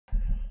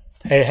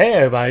Hey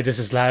everybody, this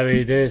is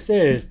Larry. This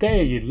is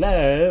day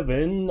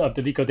 11 of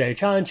the Leetcode Daily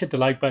Challenge. Hit the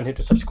like button, hit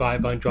the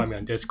subscribe button, join me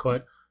on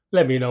Discord.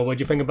 Let me know what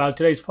you think about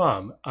today's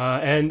problem.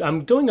 And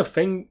I'm doing a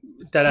thing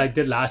that I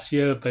did last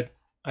year, but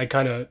I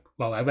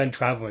went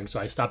traveling, so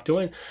I stopped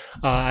doing.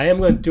 I am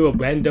going to do a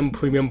random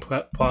premium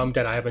problem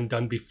that I haven't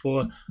done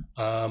before.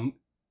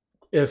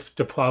 If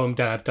the problem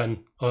that I've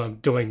done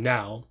doing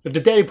now, if the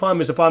daily problem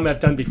is a problem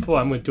I've done before,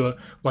 I'm going to do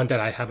one that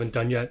I haven't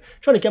done yet.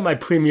 Trying to get my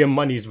premium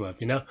money's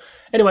worth, you know?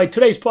 Anyway,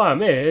 today's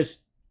problem is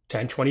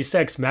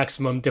 1026,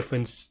 maximum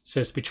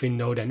differences between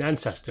node and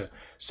ancestor.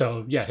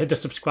 So yeah, hit the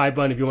subscribe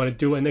button if you want to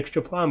do an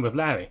extra problem with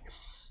Larry.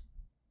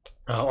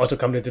 Also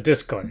come to the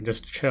Discord and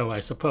just chill, I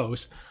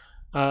suppose.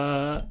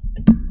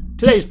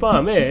 Today's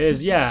problem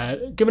is,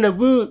 given a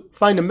root,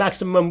 find the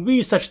maximum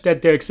v such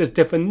that there exist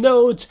different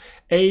nodes,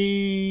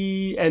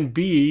 A and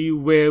B,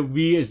 where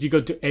v is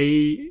equal to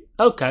A,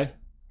 okay.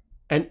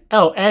 And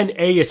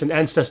A is an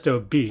ancestor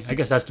of B. I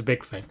guess that's the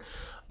big thing.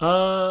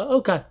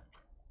 Okay.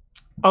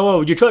 Oh,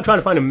 you're trying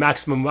to find a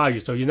maximum value,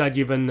 so you're not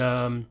even,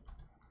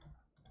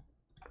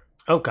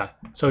 okay.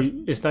 So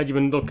it's not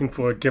even looking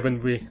for a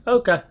given v.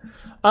 Okay.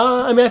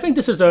 I mean, I think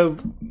this is a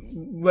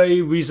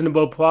very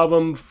reasonable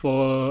problem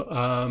for,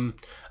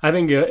 I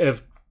think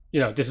if,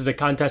 this is a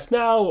contest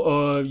now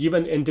or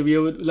even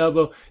interview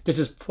level, this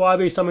is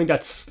probably something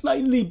that's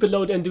slightly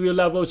below the interview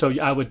level. So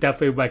I would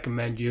definitely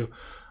recommend you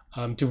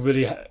to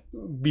really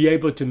be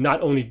able to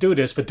not only do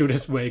this, but do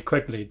this very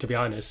quickly, to be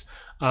honest.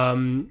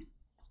 To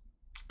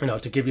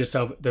give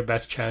yourself the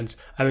best chance.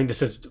 I think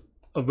this is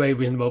a very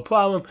reasonable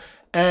problem.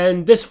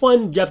 And this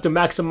one, you have to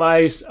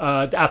maximize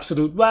the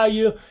absolute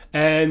value.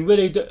 And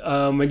really,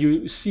 when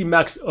you see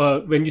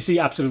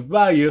absolute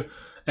value,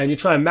 and you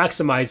try and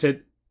maximize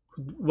it,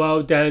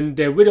 well, then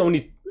they're really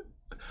only.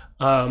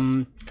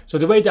 So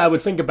the way that I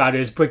would think about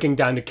it is breaking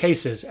down the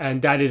cases,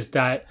 and that is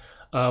that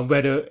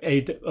whether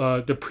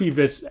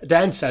the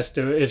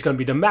ancestor is going to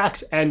be the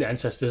max and the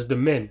ancestor is the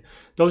min.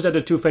 Those are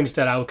the two things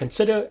that I will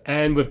consider,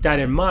 and with that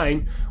in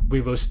mind, we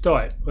will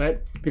start,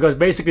 right? Because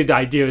basically the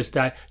idea is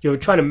that you're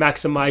trying to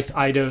maximize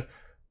either,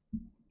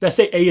 let's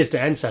say A is the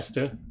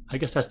ancestor, I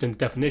guess that's the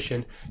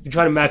definition. You're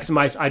trying to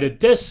maximize either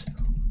this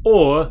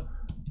or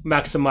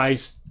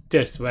maximize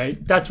this, right?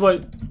 That's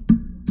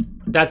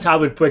how I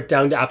would break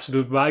down the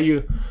absolute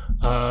value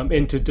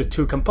into the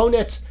two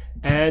components.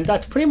 And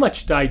that's pretty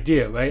much the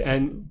idea, right?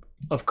 And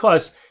of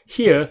course,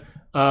 here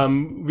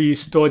we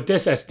store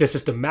this as this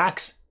is the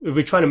max. If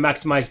we're trying to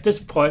maximize this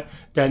part,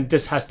 then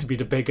this has to be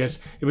the biggest.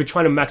 If we're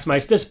trying to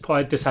maximize this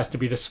part, this has to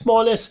be the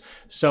smallest.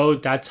 So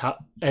that's how,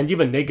 and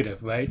even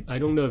negative, right? I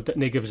don't know if that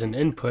negative is an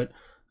input.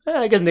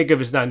 I guess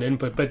negative is not an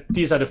input, but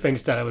these are the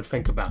things that I would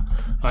think about.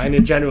 And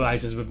it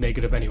generalizes with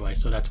negative anyway,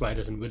 so that's why it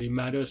doesn't really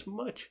matter as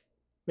much.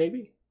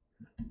 Maybe.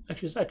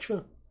 Actually, is that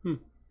true?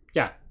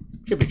 Yeah,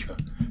 should be true.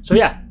 So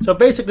yeah, so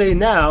basically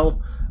now,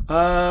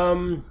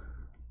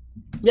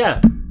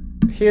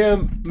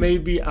 here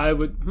maybe I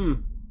would,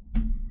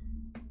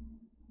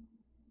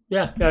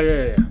 yeah.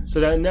 So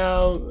that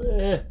now,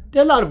 there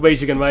are a lot of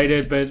ways you can write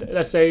it, but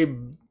let's say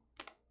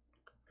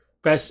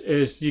best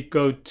is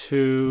equal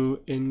to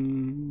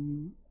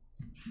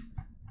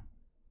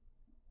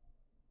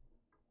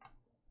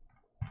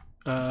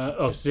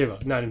 0,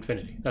 not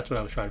infinity. That's what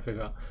I was trying to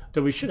figure out.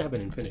 Though we should have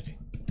an infinity.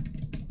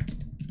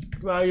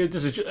 Well,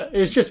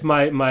 it's just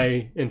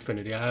my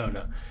infinity. I don't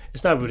know.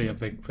 It's not really a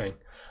big thing.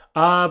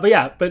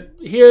 But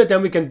here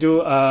then we can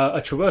do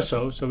a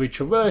traversal. So we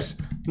traverse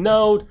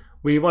node.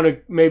 We want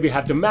to maybe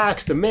have the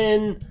max, the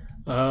min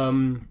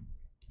from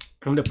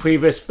the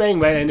previous thing,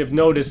 right? And if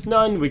node is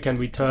none, we can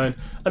return.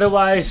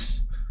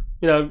 Otherwise,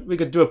 we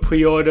could do a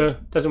pre-order.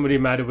 Doesn't really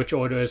matter which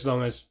order as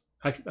long as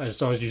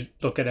you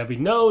look at every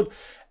node.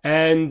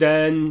 And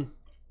then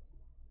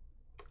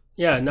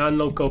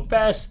non-local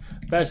best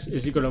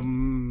is equal to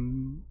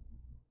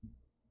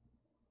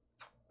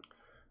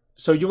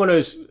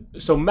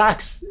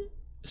max.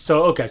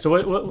 So okay, so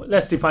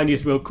let's define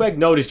these real quick.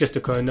 Node is just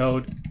the current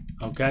node.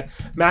 Okay,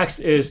 max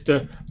is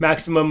the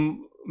max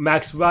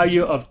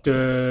value of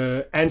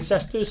the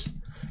ancestors,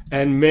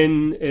 and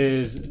mn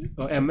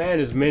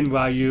is min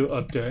value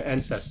of the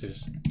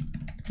ancestors.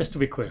 Just to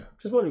be clear,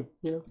 just want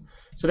to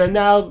So then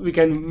now we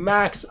can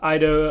max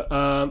either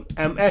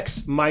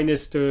mx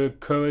minus the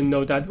current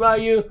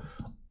node.value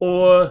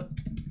or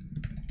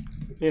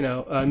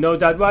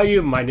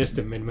node.value minus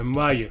the minimum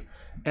value.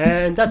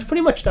 And that's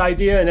pretty much the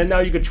idea. And then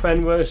now you could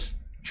traverse.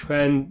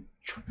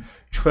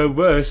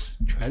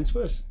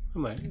 Oh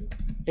my,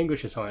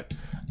 English is hard.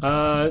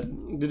 And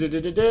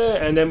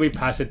then we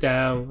pass it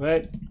down,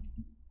 right?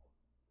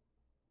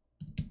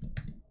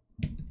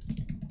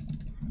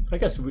 I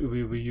guess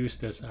we use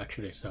this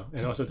actually, so,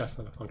 and also that's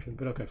not a function,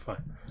 but okay,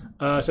 fine.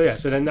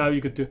 So then now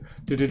you could do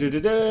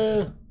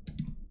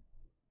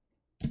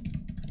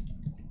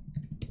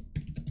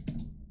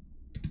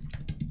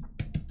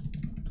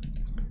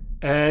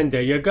and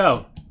there you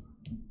go.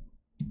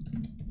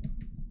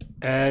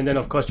 And then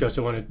of course you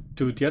also want to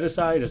do the other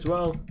side as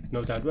well.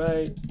 Note that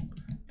right.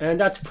 And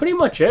that's pretty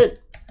much it.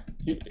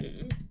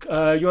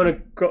 you want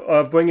to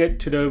go, bring it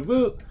to the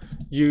root.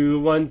 You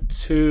want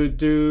to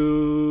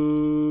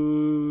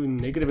do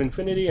negative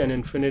infinity and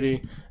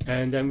infinity,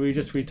 and then we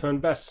just return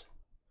best.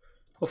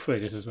 Hopefully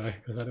this is right,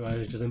 because otherwise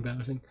it's just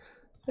embarrassing.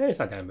 It's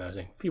not that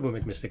embarrassing. People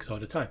make mistakes all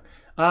the time.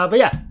 But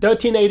yeah,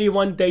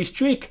 1381 day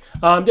streak.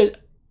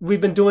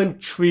 We've been doing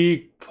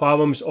tree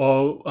problems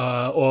all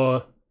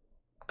or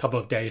couple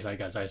of days, I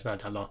guess. It's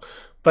not that long.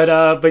 But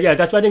yeah,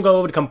 that's why I didn't go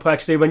over the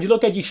complexity. When you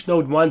look at each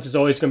node once, it's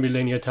always going to be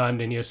linear time,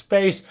 linear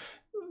space.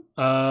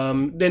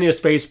 Linear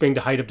space being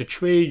the height of the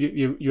tree.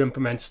 You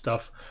implement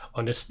stuff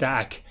on the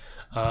stack.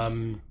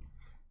 And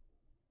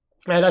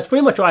that's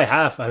pretty much all I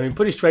have. I mean,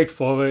 pretty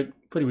straightforward,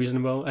 pretty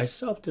reasonable. I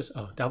solved this.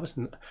 Oh, that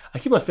wasn't. I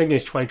keep on thinking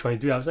it's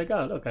 2023. I was like,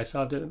 oh, look, I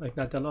solved it like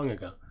not that long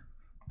ago.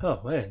 Oh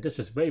man, this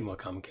is way more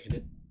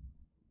complicated.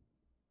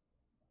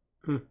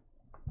 I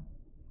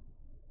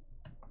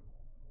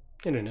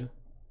don't know.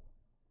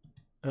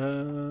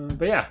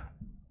 But yeah,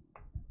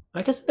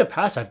 I guess in the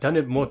past I've done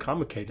it more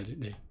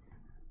complicatedly.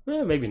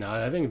 Maybe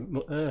not. I think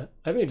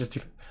just.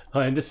 Oh,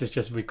 and this is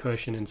just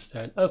recursion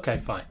instead. Okay,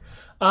 fine.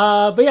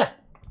 But yeah,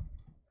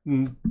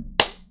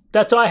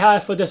 that's all I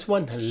have for this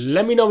one.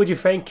 Let me know what you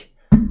think.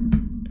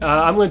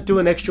 I'm going to do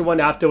an extra one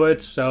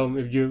afterwards. So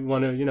if you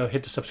want to,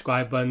 hit the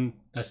subscribe button,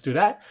 let's do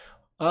that.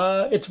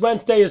 It's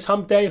Wednesday. It's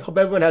hump day. Hope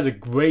everyone has a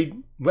great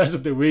rest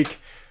of the week.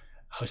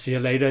 I'll see you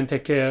later and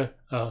take care.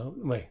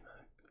 Wait.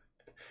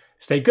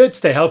 Stay good,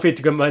 stay healthy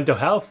to good mental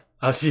health.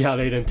 I'll see you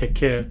later and take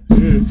care.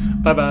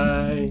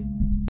 Bye-bye.